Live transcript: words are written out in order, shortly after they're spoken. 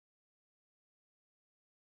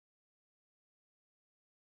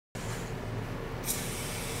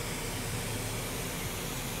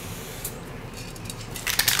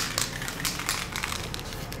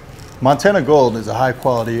Montana Gold is a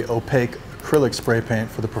high-quality, opaque acrylic spray paint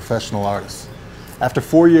for the professional artist. After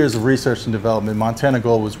 4 years of research and development, Montana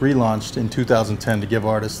Gold was relaunched in 2010 to give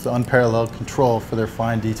artists the unparalleled control for their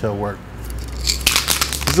fine detail work.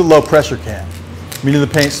 This is a low-pressure can, meaning the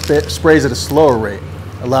paint sprays at a slower rate,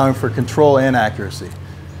 allowing for control and accuracy.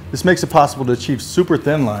 This makes it possible to achieve super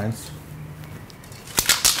thin lines,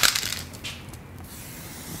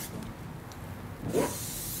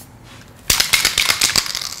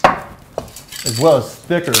 as well as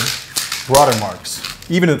thicker, broader marks,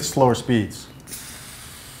 even at slower speeds.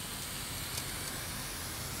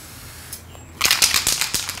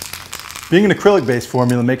 Being an acrylic-based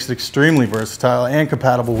formula makes it extremely versatile and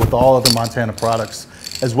compatible with all other Montana products,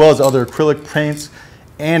 as well as other acrylic paints,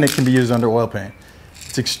 and it can be used under oil paint.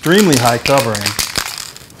 It's extremely high covering,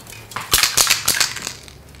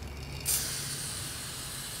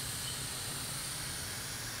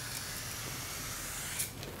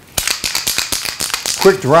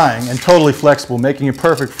 quick drying, and totally flexible, making it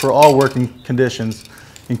perfect for all working conditions,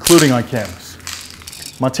 including on canvas.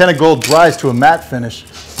 Montana Gold dries to a matte finish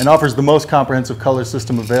and offers the most comprehensive color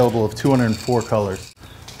system available of 204 colors.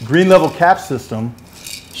 The green level cap system,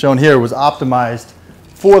 shown here, was optimized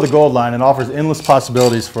for the Gold line and offers endless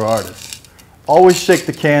possibilities for artists. Always shake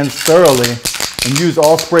the cans thoroughly and use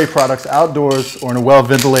all spray products outdoors or in a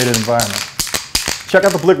well-ventilated environment. Check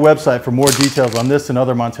out the Blick website for more details on this and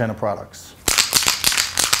other Montana products.